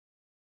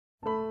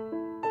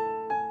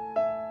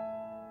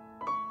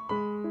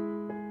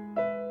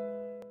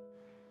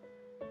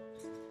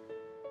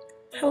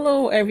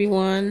Hello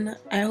everyone,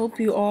 I hope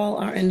you all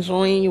are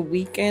enjoying your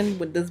weekend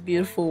with this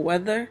beautiful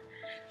weather.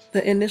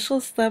 The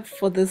initial step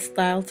for this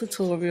style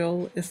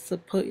tutorial is to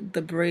put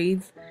the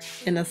braids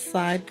in a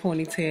side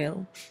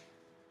ponytail.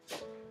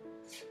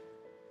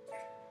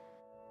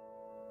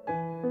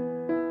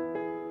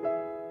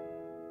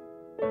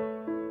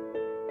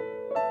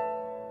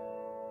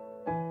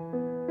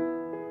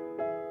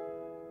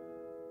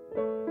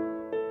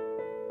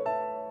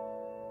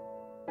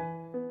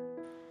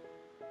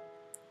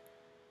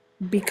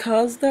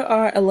 Because there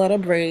are a lot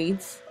of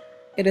braids,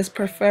 it is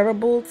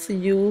preferable to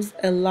use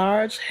a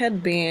large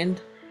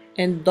headband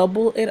and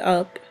double it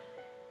up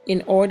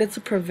in order to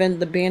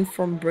prevent the band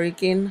from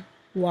breaking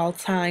while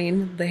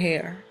tying the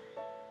hair.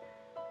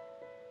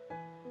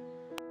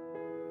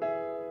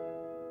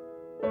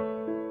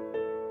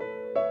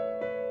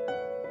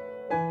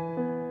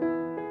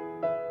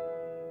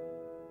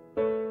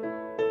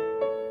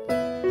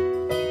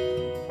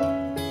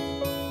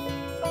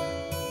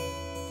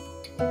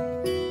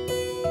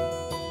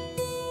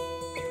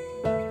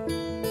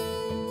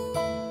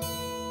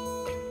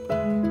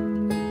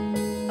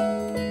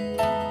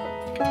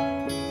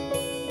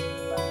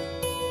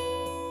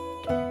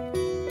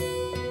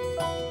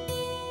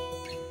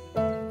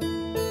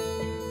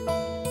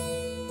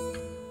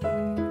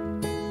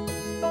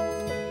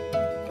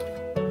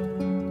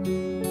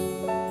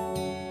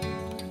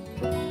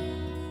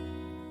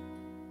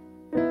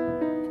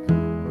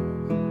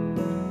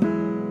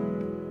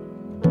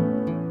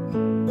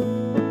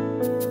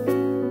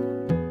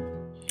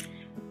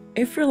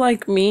 If you're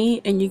like me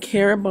and you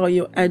care about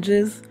your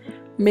edges,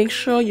 make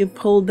sure you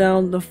pull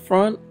down the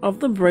front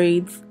of the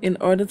braids in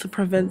order to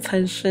prevent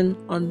tension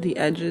on the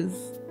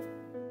edges.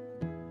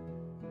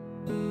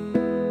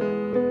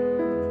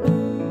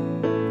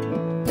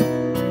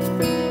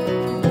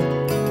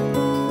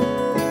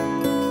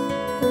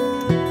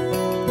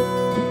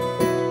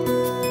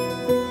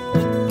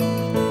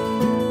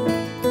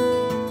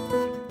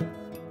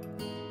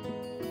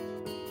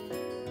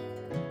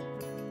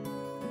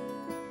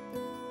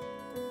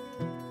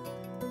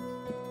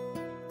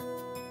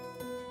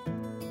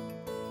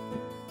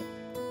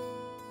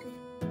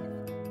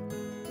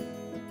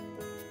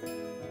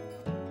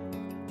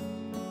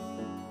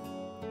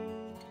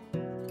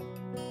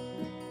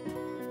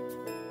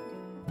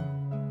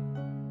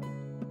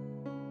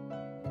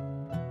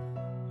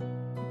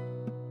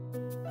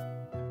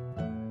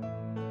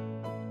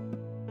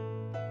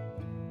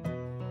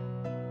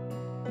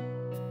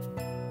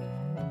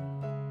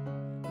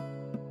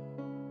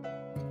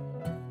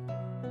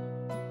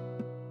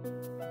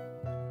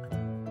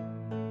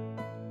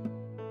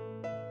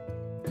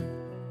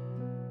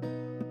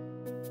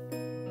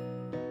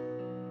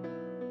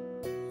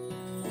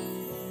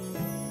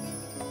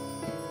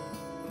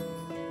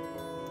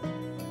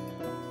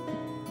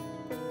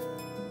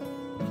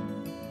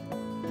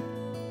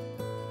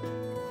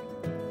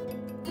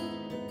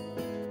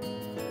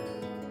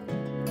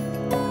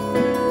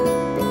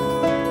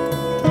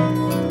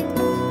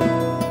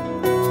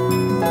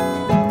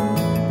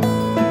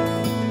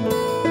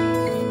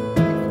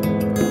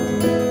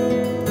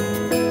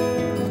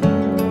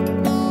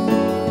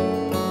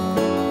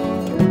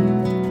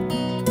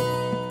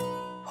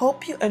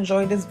 Hope you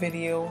enjoyed this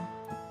video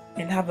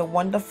and have a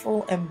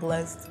wonderful and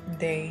blessed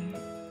day.